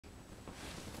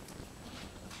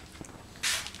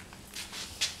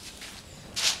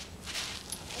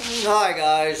Hi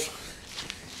guys,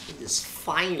 it is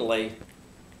finally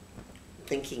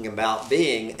thinking about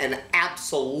being an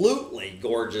absolutely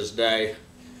gorgeous day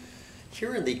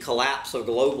here in the collapse of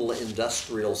global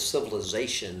industrial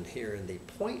civilization here in the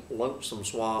Point Lonesome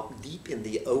Swamp deep in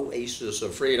the oasis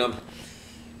of freedom.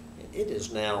 It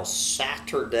is now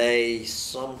Saturday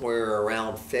somewhere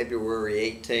around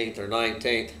February 18th or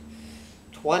 19th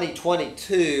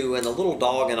 2022, and the little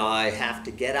dog and I have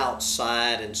to get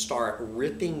outside and start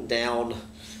ripping down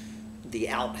the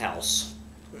outhouse.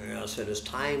 Yes, it is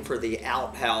time for the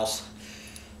outhouse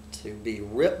to be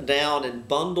ripped down and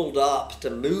bundled up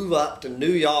to move up to New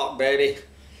York, baby.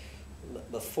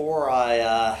 But before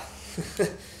I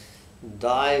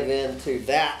dive into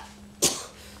that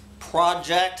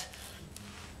project,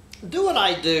 do what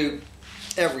I do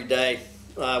every day.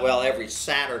 Well, every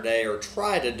Saturday, or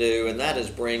try to do, and that is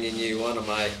bringing you one of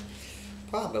my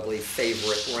probably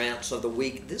favorite rants of the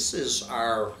week. This is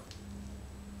our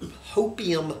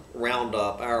Hopium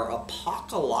Roundup, our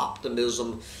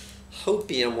apocalyptimism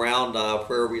Hopium Roundup,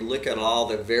 where we look at all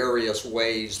the various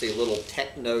ways the little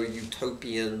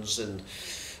techno-utopians and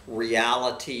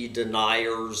reality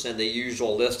deniers and the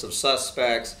usual list of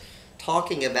suspects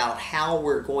talking about how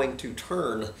we're going to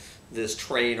turn this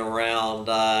train around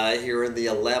here in the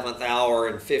 11th hour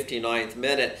and 59th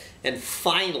minute. And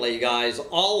finally, guys,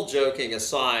 all joking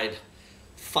aside,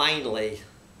 finally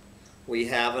we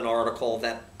have an article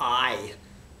that I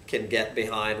can get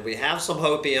behind. We have some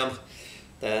hopium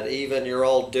that even your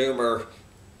old doomer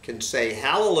can say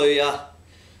hallelujah.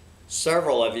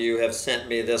 Several of you have sent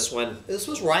me this one. This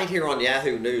was right here on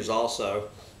Yahoo News also.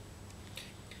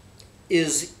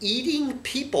 Is eating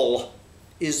people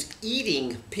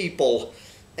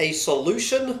a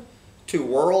solution to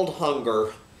world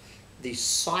hunger? The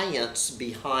science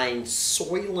behind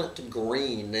Soylent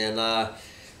Green. And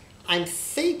I'm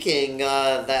thinking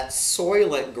that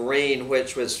Soylent Green,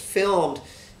 which was filmed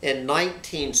in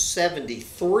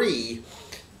 1973,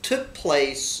 took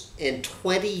place in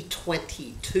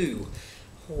 2022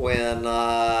 when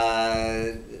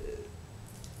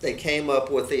they came up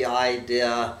with the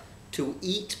idea to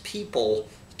eat people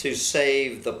to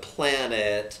save the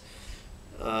planet.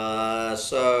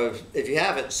 So if you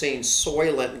haven't seen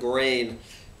Soylent Green,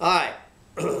 alright.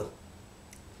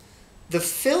 The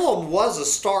film was a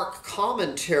stark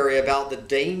commentary about the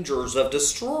dangers of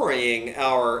destroying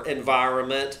our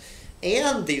environment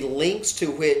and the lengths to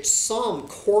which some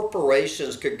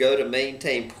corporations could go to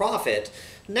maintain profit.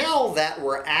 Now that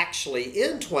we're actually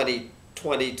in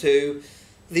 2022,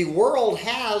 the world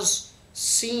has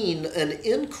seen an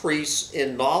increase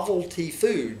in novelty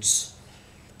foods.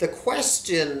 The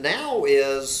question now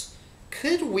is,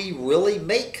 could we really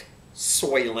make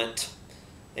Soylent?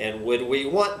 And would we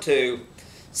want to?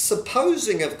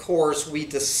 Supposing, of course, we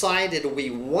decided we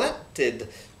wanted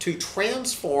to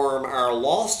transform our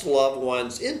lost loved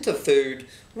ones into food,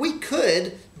 we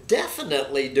could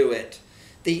definitely do it.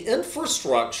 The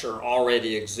infrastructure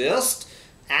already exists.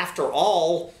 After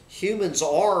all, humans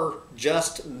are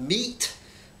just meat,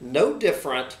 no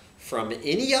different from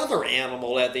any other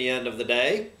animal at the end of the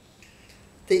day.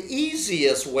 The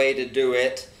easiest way to do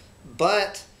it,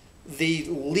 but the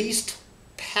least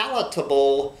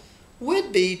palatable,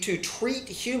 would be to treat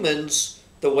humans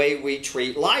the way we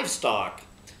treat livestock.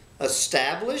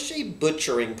 Establish a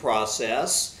butchering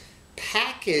process,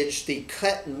 package the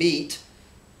cut meat,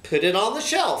 put it on the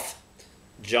shelf.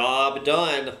 Job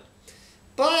done.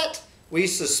 But we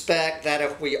suspect that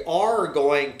if we are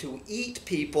going to eat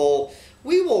people,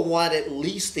 we will want at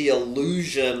least the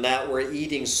illusion that we're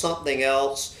eating something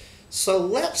else. So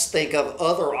let's think of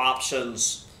other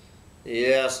options.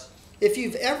 Yes, if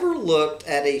you've ever looked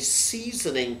at a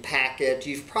seasoning packet,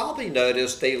 you've probably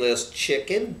noticed they list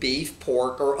chicken, beef,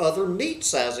 pork, or other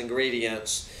meats as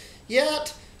ingredients.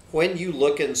 Yet, when you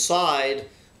look inside,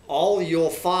 all you'll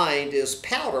find is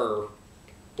powder.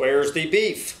 Where's the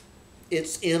beef?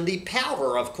 It's in the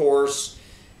powder, of course.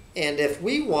 And if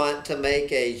we want to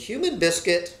make a human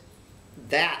biscuit,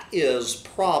 that is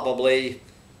probably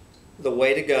the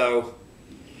way to go.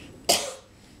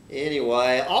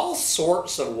 Anyway, all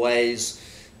sorts of ways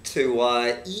to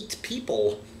eat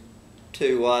people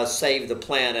to save the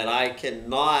planet. I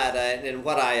cannot, and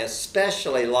what I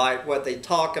especially like, what they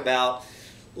talk about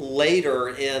later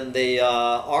in the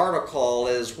article,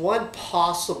 is one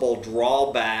possible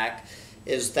drawback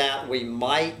is that we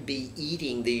might be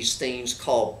eating these things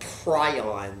called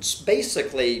prions.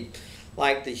 Basically,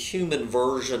 like the human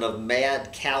version of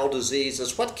mad cow disease.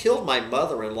 It's what killed my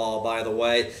mother-in-law, by the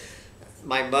way.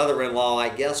 My mother-in-law, I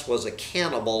guess, was a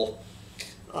cannibal.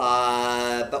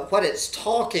 But what it's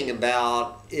talking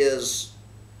about is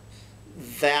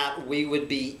that we would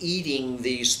be eating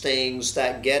these things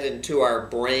that get into our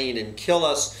brain and kill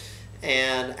us,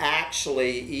 and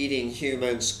actually eating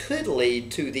humans could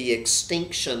lead to the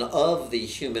extinction of the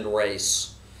human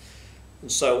race.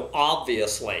 And so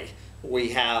obviously we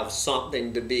have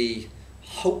something to be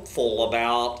hopeful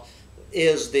about,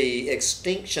 is the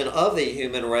extinction of the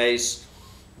human race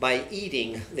by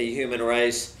eating the human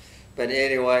race. But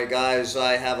anyway, guys,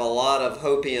 I have a lot of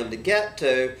hopium to get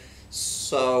to,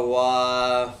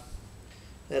 so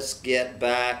let's get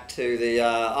back to the,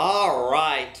 all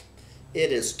right,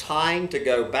 it is time to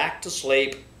go back to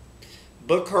sleep.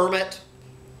 Book Hermit,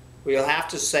 we'll have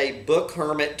to say Book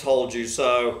Hermit told you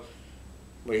so.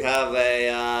 We have a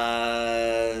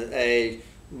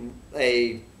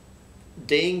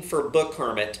ding for Book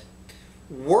Hermit.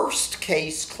 Worst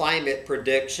case climate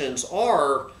predictions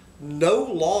are no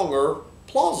longer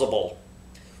plausible.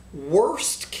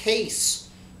 Worst case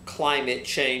climate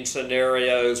change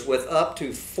scenarios with up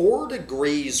to 4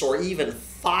 degrees or even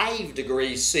 5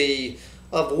 degrees C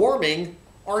of warming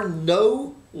are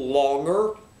no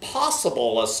longer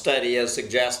possible, a study has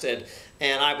suggested,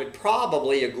 and I would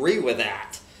probably agree with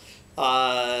that.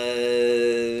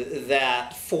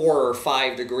 That 4 or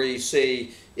 5 degrees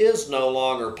C is no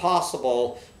longer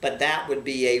possible, but that would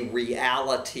be a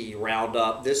reality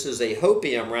roundup. This is a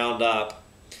Hopium Roundup.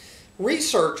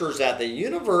 Researchers at the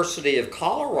University of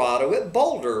Colorado at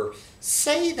Boulder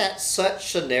say that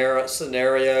such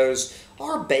scenarios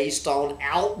are based on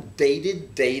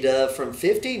outdated data from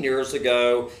 15 years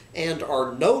ago and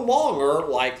are no longer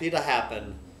likely to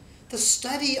happen. The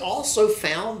study also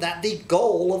found that the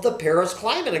goal of the Paris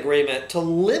Climate Agreement to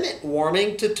limit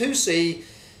warming to 2°C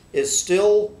is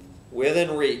still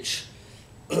within reach.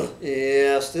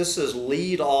 Yes, this is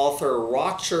lead author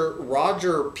Roger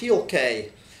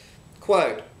Pielke.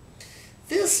 Quote,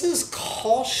 "This is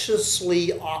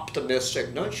cautiously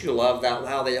optimistic." Don't you love that,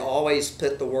 how they always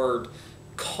put the word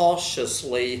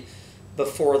cautiously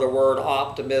before the word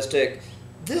optimistic?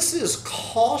 This is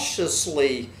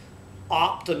cautiously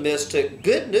optimistic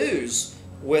good news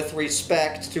with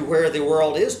respect to where the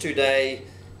world is today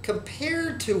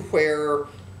compared to where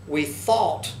we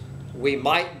thought we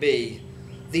might be.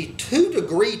 The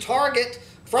 2-degree target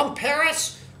from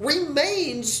Paris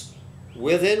remains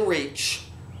within reach.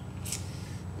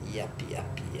 Yep.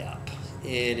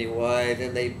 Anyway,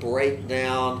 then they break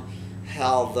down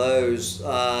how those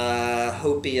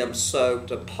hopium-soaked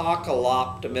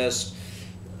apocalyptimists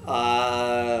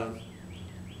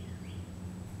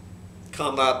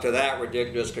come up to that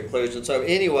ridiculous conclusion. So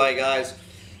anyway, guys,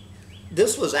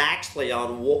 this was actually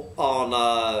on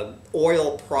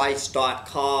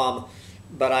oilprice.com,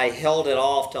 but I held it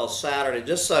off till Saturday,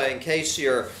 just so in case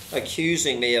you're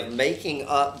accusing me of making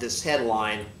up this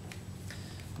headline.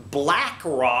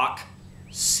 BlackRock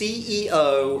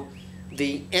CEO,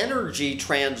 the energy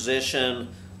transition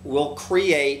will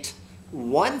create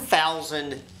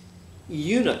 1,000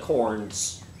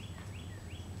 unicorns.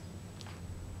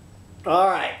 All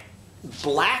right,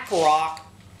 BlackRock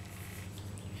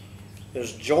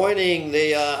is joining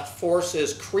the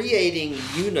forces creating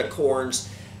unicorns.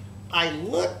 I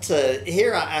looked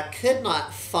here, I could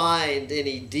not find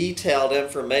any detailed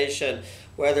information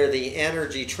whether the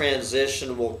energy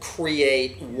transition will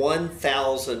create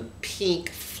 1,000 pink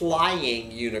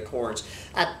flying unicorns.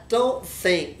 I don't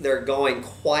think they're going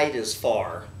quite as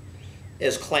far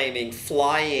as claiming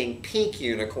flying pink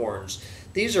unicorns.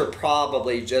 These are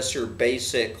probably just your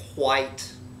basic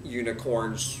white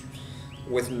unicorns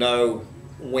with no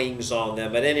wings on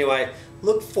them. But anyway,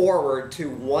 look forward to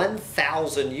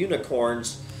 1,000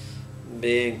 unicorns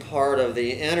being part of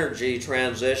the energy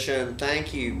transition.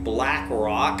 Thank you,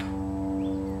 BlackRock.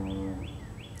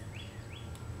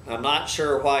 I'm not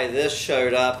sure why this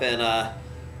showed up, and I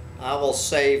will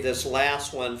save this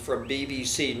last one from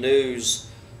BBC News.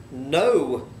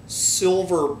 No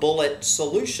silver bullet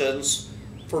solutions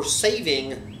for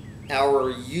saving our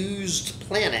used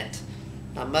planet.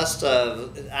 I don't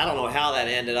know how that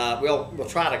ended up. We'll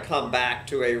try to come back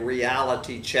to a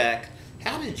reality check.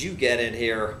 How did you get in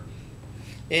here?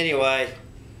 Anyway,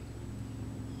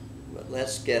 but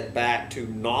let's get back to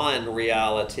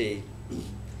non-reality.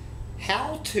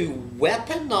 How to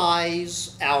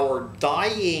weaponize our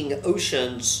dying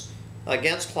oceans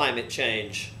against climate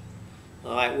change.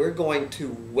 All right, we're going to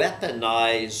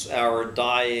weaponize our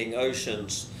dying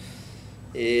oceans.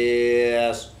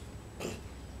 Yes.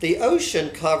 The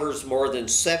ocean covers more than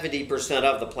 70%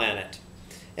 of the planet.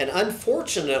 And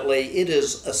unfortunately, it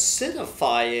is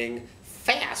acidifying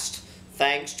fast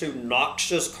thanks to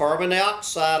noxious carbon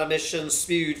dioxide emissions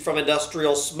spewed from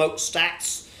industrial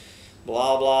smokestacks.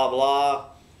 Blah, blah, blah.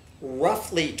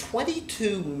 roughly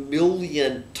 22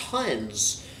 million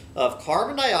tons of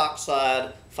carbon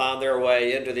dioxide find their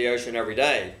way into the ocean every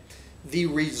day. The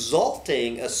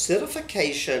resulting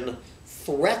acidification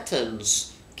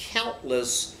threatens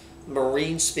countless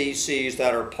marine species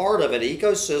that are part of an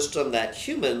ecosystem that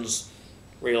humans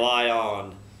rely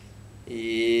on.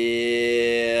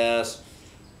 Yes.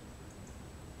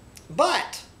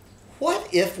 But what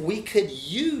if we could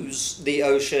use the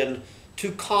ocean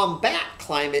to combat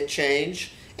climate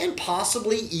change and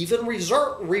possibly even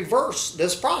reverse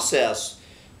this process?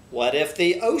 What if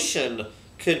the ocean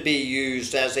could be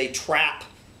used as a trap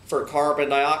for carbon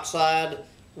dioxide,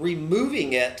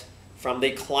 removing it from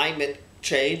the climate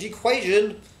change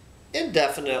equation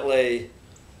indefinitely?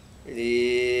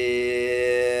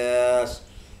 Yes.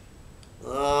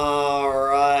 All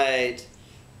right.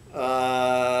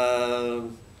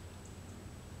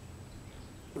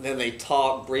 Then they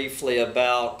talk briefly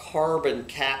about carbon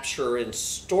capture and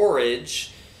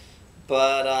storage,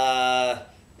 but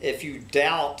if you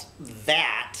doubt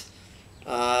that,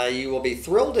 you will be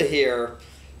thrilled to hear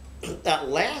that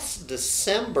last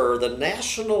December, the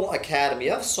National Academy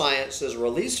of Sciences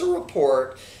released a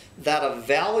report that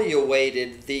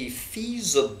evaluated the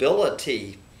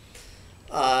feasibility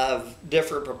of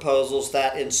different proposals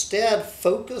that instead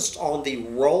focused on the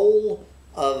role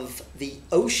of the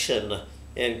ocean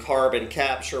in carbon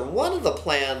capture. One of the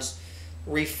plans,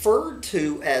 referred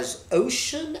to as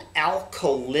ocean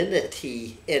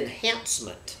alkalinity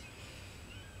enhancement.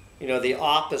 You know, the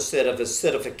opposite of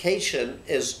acidification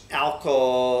is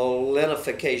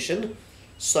alkalinification.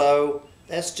 So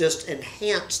let's just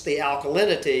enhance the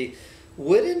alkalinity,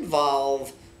 would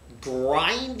involve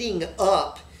grinding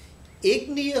up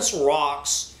igneous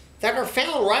rocks that are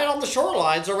found right on the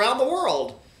shorelines around the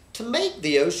world to make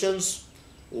the oceans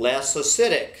less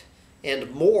acidic and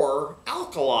more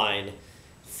alkaline.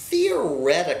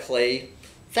 Theoretically,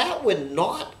 that would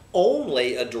not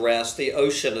only address the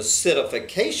ocean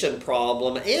acidification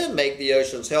problem and make the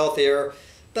oceans healthier,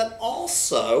 but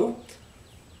also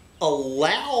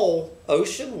allow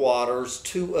ocean waters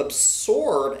to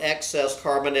absorb excess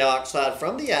carbon dioxide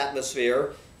from the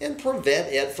atmosphere and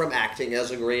prevent it from acting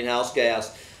as a greenhouse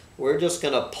gas. We're just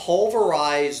going to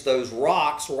pulverize those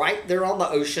rocks right there on the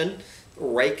ocean,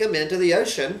 rake them into the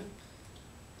ocean.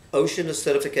 Ocean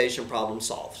acidification problem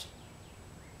solved.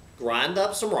 Grind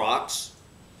up some rocks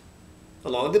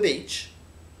along the beach,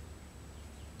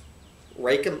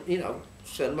 rake them,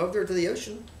 send them over there to the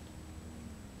ocean,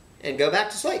 and go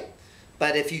back to sleep.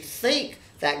 But if you think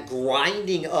that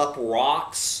grinding up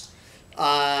rocks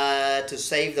to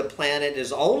save the planet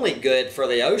is only good for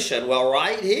the ocean, well,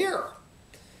 right here,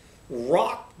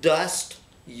 rock dust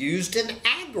used in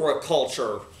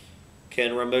agriculture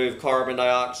can remove carbon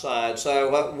dioxide. So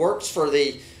what works for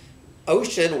the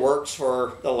ocean works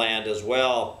for the land as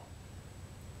well.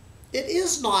 It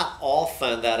is not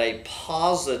often that a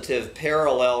positive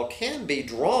parallel can be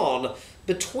drawn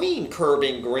between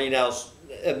curbing greenhouse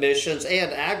emissions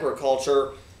and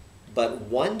agriculture, but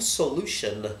one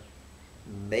solution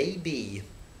may be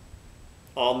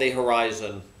on the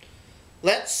horizon.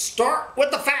 Let's start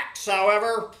with the facts,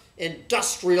 however.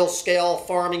 Industrial scale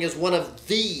farming is one of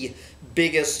the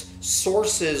biggest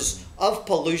sources of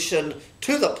pollution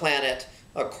to the planet,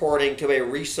 according to a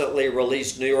recently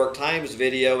released New York Times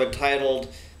video entitled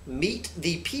 "Meet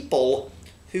the People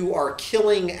Who Are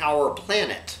Killing Our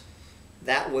Planet."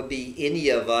 That would be any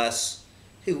of us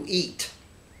who eat.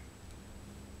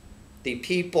 The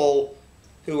people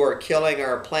who are killing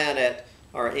our planet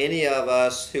are any of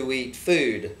us who eat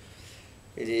food.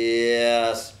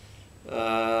 Yes.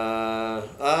 Okay.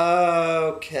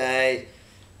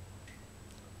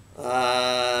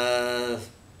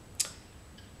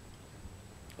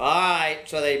 Alright,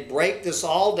 so they break this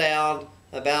all down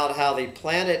about how the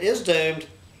planet is doomed,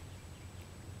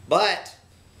 but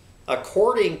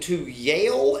according to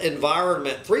Yale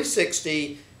Environment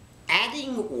 360,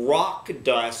 adding rock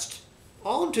dust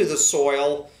onto the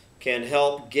soil can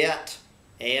help get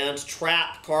and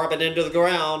trap carbon into the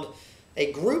ground.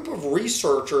 A group of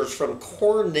researchers from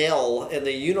Cornell and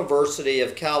the University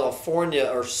of California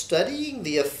are studying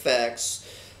the effects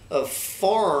of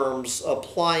farms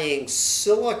applying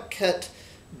silicate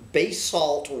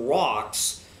basalt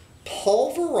rocks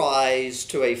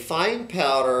pulverized to a fine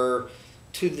powder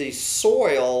to the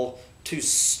soil to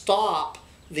stop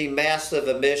the massive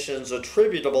emissions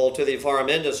attributable to the farm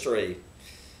industry.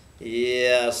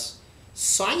 Yes,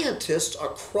 scientists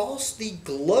across the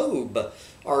globe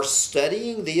are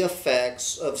studying the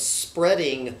effects of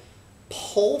spreading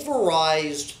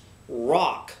pulverized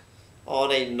rock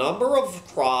on a number of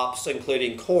crops,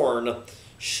 including corn,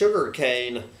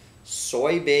 sugarcane,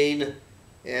 soybean,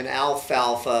 and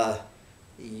alfalfa,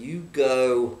 you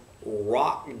go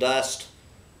rock dust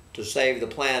to save the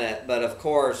planet. But of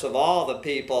course, of all the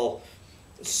people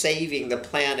saving the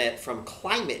planet from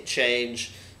climate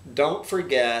change, don't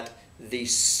forget the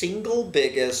single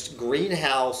biggest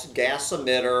greenhouse gas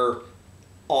emitter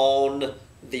on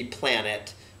the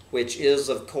planet, which is,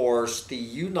 of course, the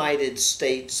United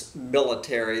States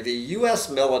military. The U.S.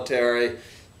 military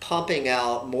pumping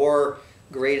out more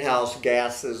greenhouse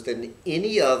gases than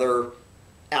any other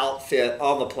outfit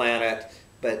on the planet.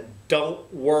 But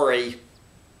don't worry,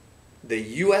 the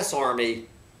U.S. Army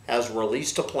has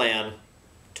released a plan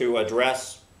to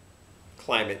address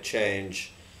climate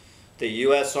change. The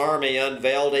U.S. Army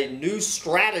unveiled a new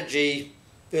strategy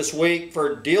this week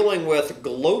for dealing with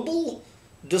global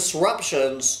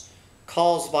disruptions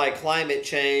caused by climate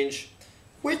change,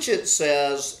 which it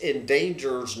says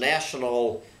endangers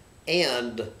national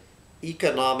and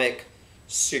economic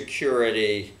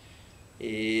security.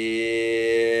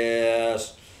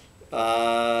 Yes.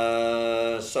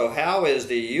 So how is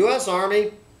the U.S.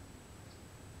 Army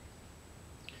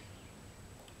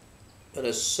going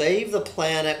to save the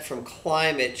planet from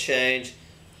climate change?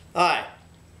 All right.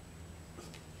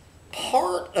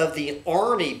 Part of the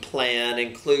Army plan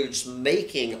includes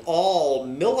making all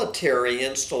military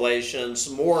installations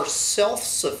more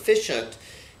self-sufficient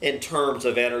in terms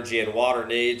of energy and water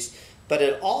needs, but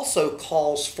it also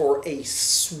calls for a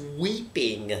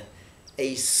sweeping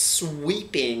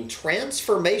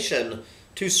transformation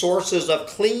to sources of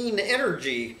clean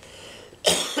energy.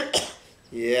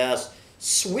 Yes,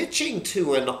 switching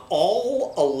to an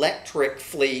all-electric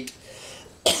fleet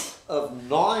of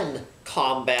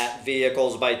non-combat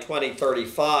vehicles by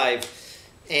 2035,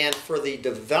 and for the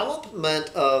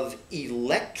development of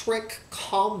electric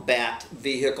combat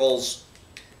vehicles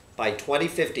by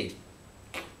 2050.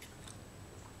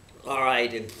 All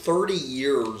right, in 30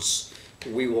 years,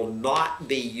 we will not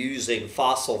be using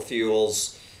fossil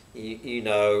fuels, you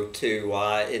know, to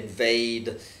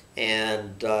invade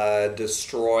and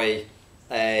destroy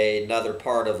another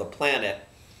part of the planet.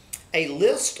 A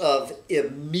list of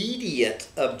immediate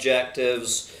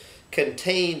objectives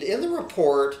contained in the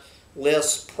report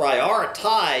lists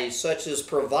prioritize, such as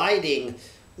providing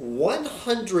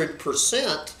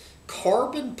 100%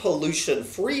 carbon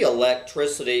pollution-free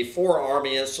electricity for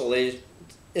Army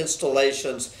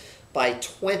installations by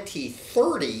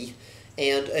 2030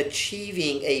 and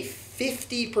achieving a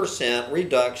 50%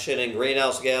 reduction in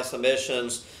greenhouse gas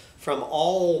emissions from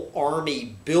all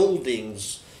Army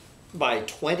buildings by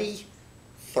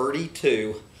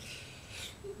 2032.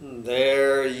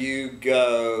 There you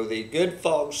go. The good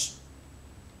folks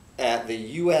at the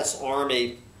U.S.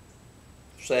 Army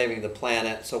saving the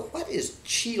planet. So what is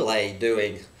Chile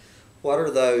doing? What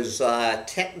are those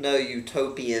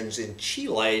techno-utopians in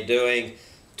Chile doing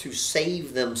to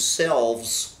save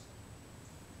themselves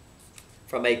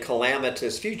from a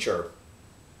calamitous future?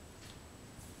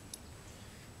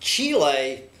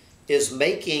 Chile is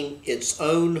making its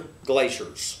own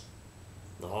glaciers.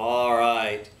 All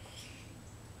right.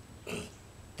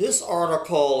 This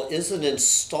article is an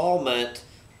installment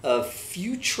of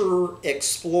Future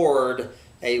Explored,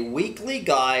 a weekly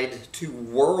guide to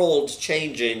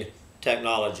world-changing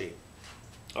technology.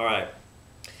 All right.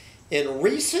 In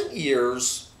recent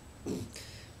years,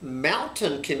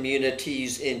 mountain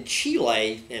communities in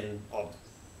Chile and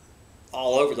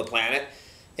all over the planet,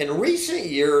 in recent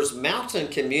years, mountain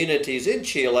communities in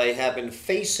Chile have been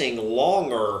facing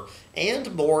longer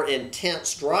and more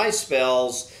intense dry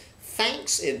spells,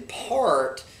 thanks in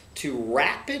part to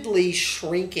rapidly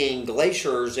shrinking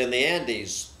glaciers in the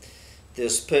Andes.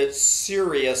 This puts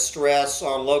serious stress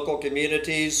on local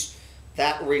communities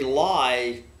that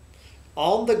rely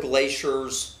on the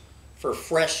glaciers for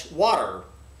fresh water.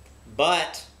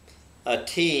 But a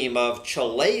team of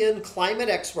Chilean climate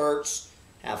experts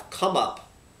have come up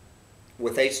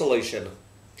with a solution.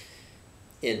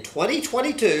 In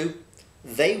 2022,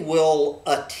 they will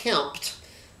attempt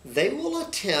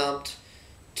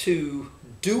to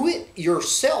do it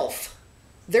yourself,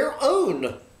 their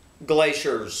own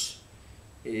glaciers.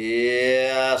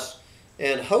 Yes,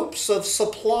 in hopes of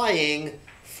supplying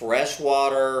fresh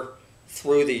water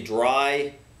through the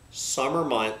dry summer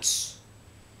months.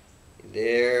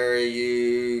 There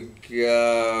you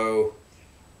go.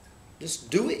 Just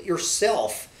do it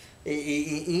yourself.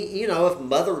 You know, if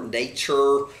Mother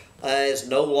Nature is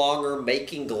no longer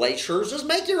making glaciers, just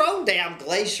make your own damn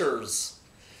glaciers.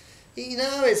 You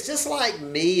know, it's just like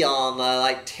me on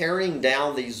like tearing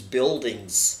down these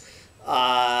buildings.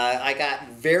 I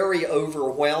got very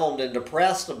overwhelmed and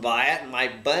depressed by it, and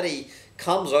my buddy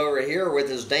comes over here with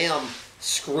his damn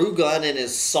screw gun in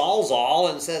his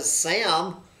sawzall and says,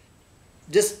 Sam,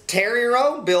 just tear your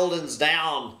own buildings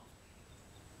down.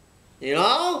 You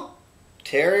know?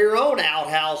 Tear your own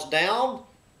outhouse down.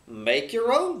 Make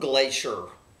your own glacier.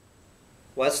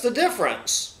 What's the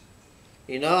difference?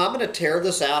 You know, I'm going to tear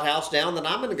this outhouse down, then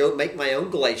I'm going to go make my own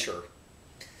glacier.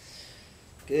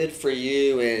 Good for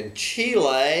you in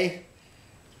Chile.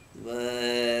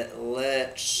 But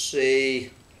let's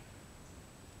see.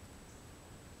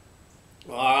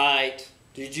 All right.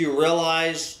 Did you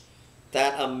realize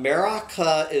that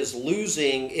America is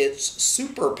losing its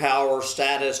superpower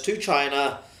status to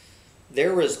China?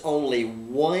 There is only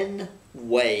one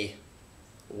way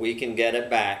we can get it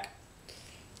back.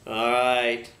 All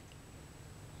right.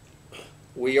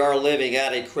 We are living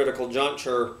at a critical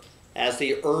juncture as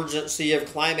the urgency of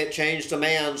climate change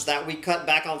demands that we cut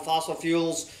back on fossil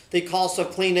fuels. The costs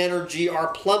of clean energy are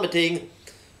plummeting.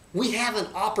 We have an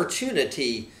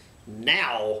opportunity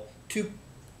now to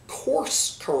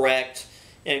course correct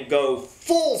and go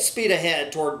full speed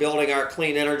ahead toward building our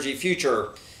clean energy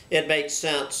future. It makes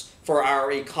sense for our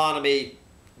economy,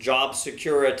 job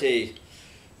security.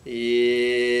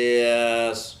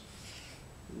 Yes.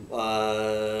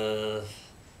 All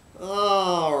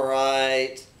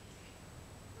right.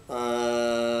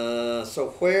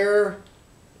 So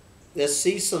let's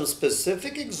see some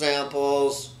specific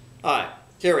examples. All right,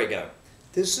 here we go.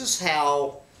 This is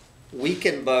how we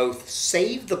can both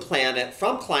save the planet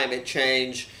from climate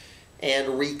change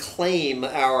and reclaim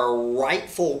our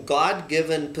rightful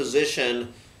God-given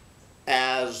position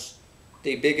as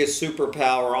the biggest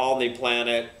superpower on the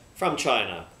planet from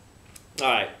China. All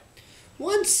right,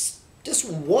 just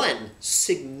one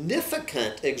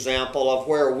significant example of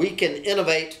where we can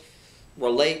innovate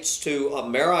relates to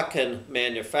American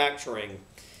manufacturing.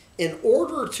 In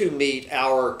order to meet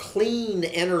our clean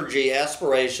energy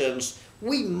aspirations,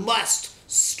 we must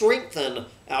strengthen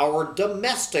our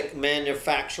domestic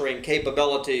manufacturing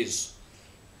capabilities.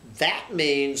 That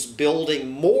means building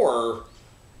more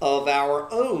of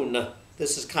our own.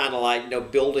 This is kind of like, you know,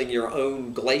 building your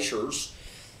own glaciers.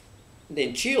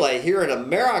 In Chile, here in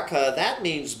America, that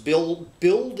means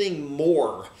building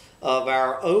more of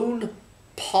our own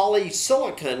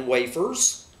polysilicon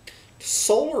wafers,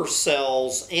 solar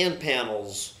cells and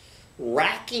panels,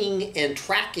 racking and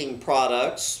tracking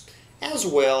products, as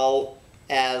well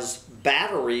as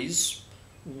batteries,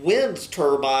 wind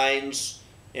turbines,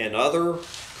 and other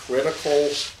critical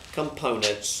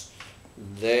components.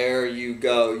 There you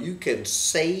go. You can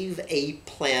save a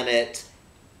planet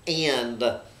and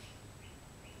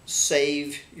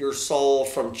save your soul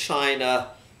from China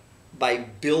by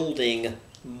building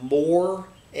more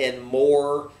and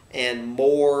more and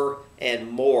more and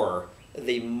more.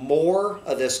 The more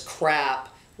of this crap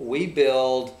we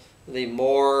build, the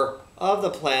more of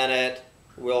the planet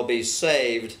will be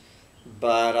saved.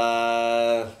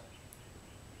 But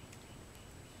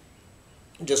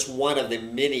just one of the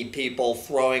many people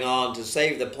throwing on to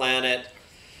save the planet,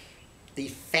 the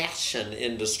fashion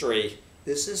industry.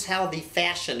 This is how the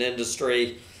fashion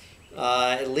industry,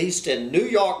 at least in New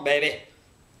York, baby,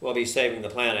 will be saving the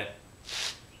planet.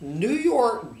 New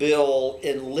York bill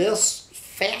enlists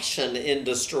fashion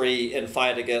industry in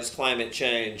fight against climate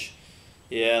change.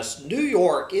 Yes, New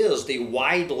York is the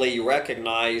widely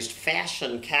recognized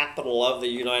fashion capital of the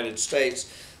United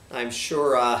States. I'm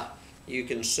sure you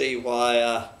can see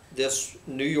why this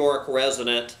New York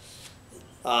resident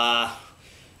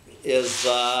is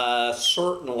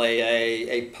certainly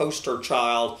a poster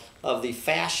child of the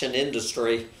fashion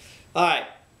industry. All right,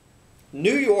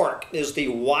 New York is the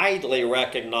widely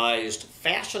recognized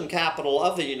fashion capital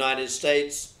of the United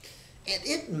States, and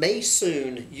it may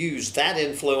soon use that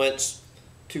influence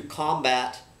to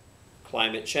combat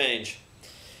climate change.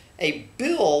 A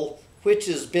bill which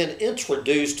has been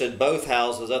introduced in both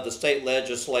houses of the state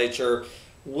legislature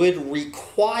would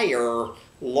require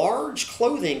large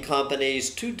clothing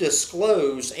companies to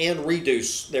disclose and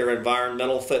reduce their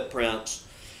environmental footprints.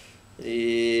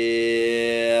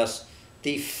 Yes,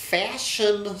 the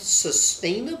Fashion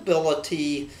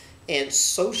Sustainability and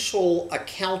Social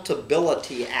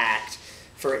Accountability Act,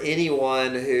 for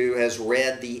anyone who has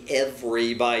read The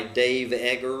Every by Dave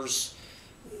Eggers,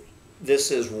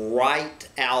 this is right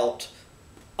out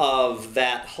of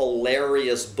that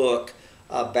hilarious book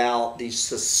about the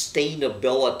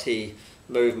sustainability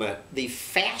movement. The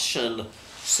Fashion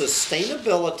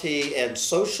Sustainability and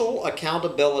Social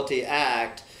Accountability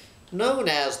Act, known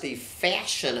as the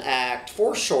Fashion Act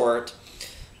for short,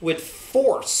 would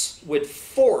force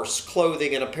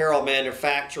clothing and apparel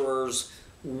manufacturers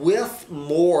with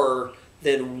more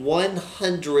than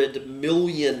 $100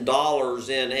 million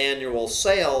in annual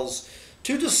sales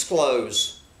to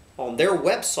disclose on their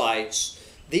websites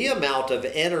the amount of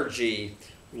energy,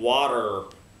 water,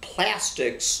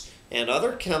 plastics, and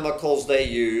other chemicals they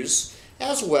use,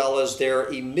 as well as their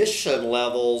emission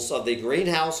levels of the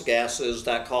greenhouse gases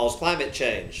that cause climate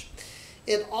change.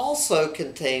 It also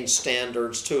contains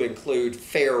standards to include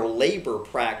fair labor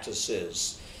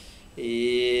practices.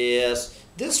 Yes,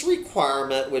 this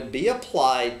requirement would be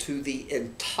applied to the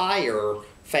entire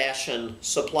fashion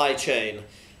supply chain,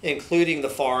 including the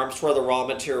farms where the raw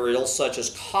materials such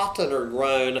as cotton are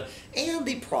grown and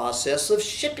the process of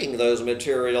shipping those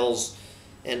materials.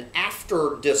 And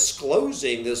after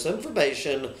disclosing this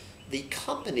information, the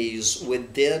companies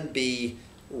would then be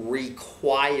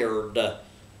required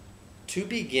to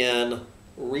begin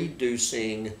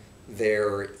reducing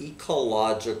their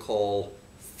ecological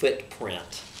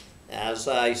footprint. As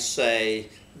I say,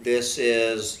 this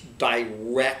is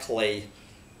directly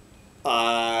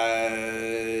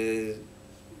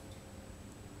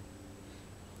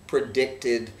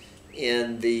predicted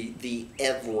in the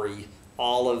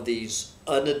all of these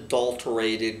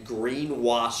unadulterated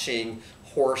greenwashing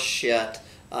horseshit,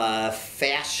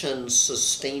 fashion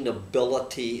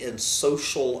sustainability and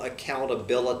social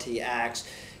accountability acts.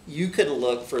 You can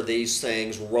look for these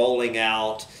things rolling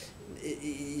out,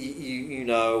 you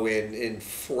know, in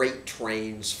freight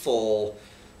trains full.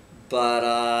 But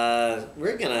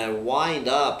we're going to wind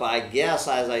up, I guess,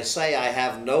 as I say, I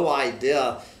have no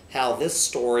idea how this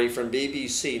story from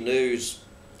BBC News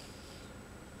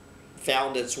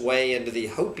found its way into the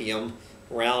Hopium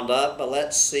Roundup, but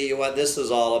let's see what this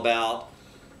is all about.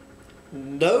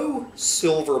 No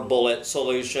silver bullet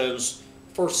solutions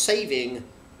for saving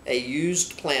a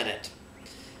used planet.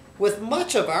 With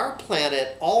much of our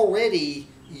planet already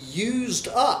used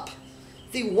up,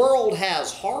 the world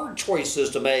has hard choices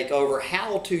to make over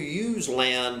how to use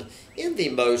land in the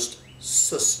most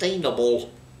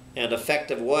sustainable and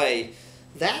effective way.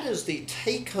 That is the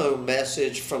take-home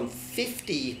message from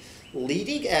 50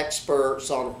 leading experts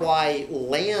on why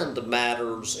land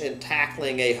matters in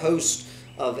tackling a host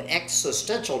of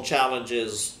existential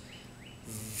challenges.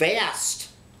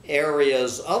 Vast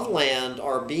areas of land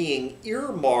are being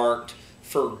earmarked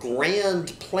for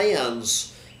grand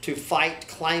plans to fight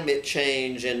climate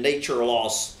change and nature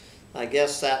loss. I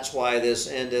guess that's why this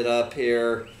ended up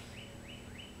here.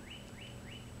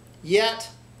 Yet,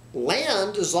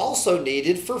 land is also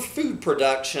needed for food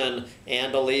production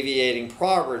and alleviating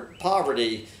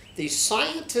poverty. The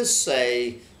scientists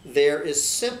say there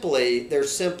simply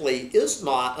is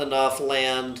not enough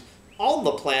land on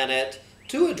the planet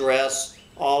to address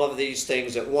all of these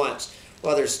things at once.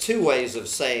 Well, there's two ways of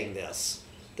saying this.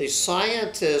 The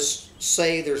scientists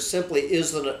say there simply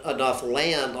isn't enough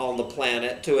land on the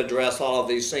planet to address all of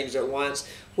these things at once,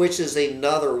 which is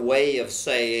another way of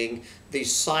saying the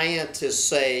scientists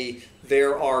say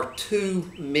there are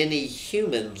too many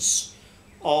humans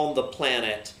on the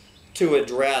planet to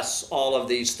address all of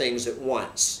these things at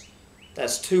once.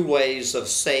 That's two ways of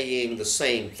saying the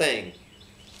same thing.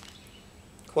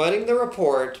 Quoting the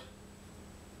report,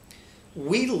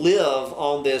 we live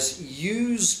on this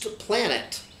used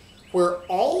planet where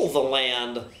all the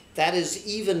land that is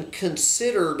even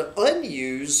considered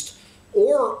unused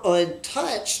or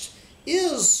untouched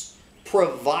is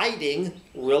providing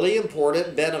really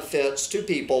important benefits to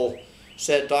people,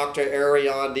 said Dr.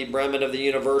 Ariane de Bremen of the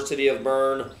University of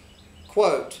Bern.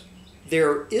 Quote,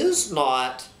 there is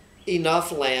not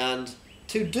enough land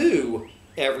to do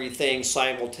everything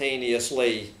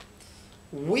simultaneously.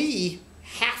 We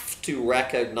have to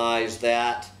recognize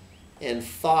that and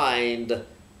find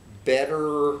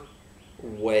better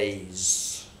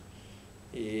ways.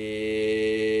 Yes.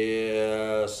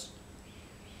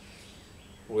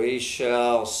 We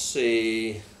shall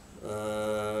see.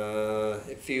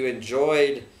 If you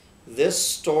enjoyed this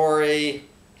story,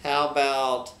 how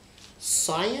about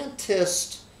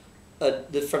scientists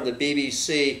from the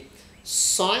BBC,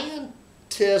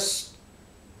 scientists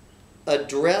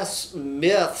address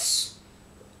myths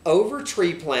over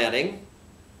tree planting,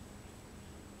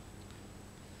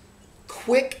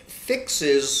 quick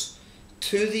fixes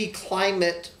to the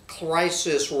climate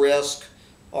crisis risk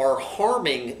are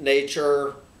harming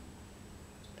nature,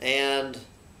 and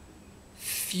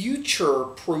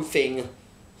future-proofing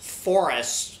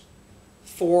forests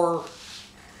for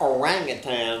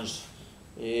orangutans.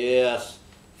 Yes,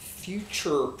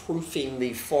 future-proofing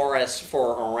the forest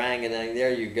for orangutan.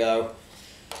 There you go.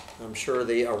 I'm sure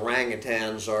the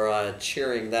orangutans are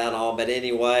cheering that on. But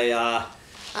anyway,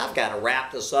 I've got to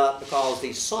wrap this up because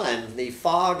the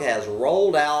fog has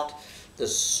rolled out. The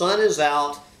sun is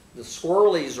out. The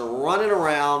squirrelies are running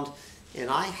around. And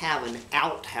I have an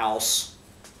outhouse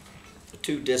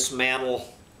to dismantle.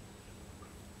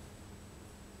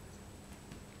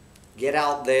 Get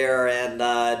out there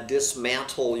and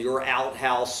dismantle your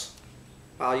outhouse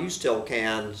while you still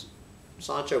can.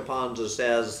 Sancho Panza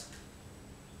says,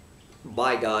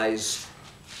 bye guys.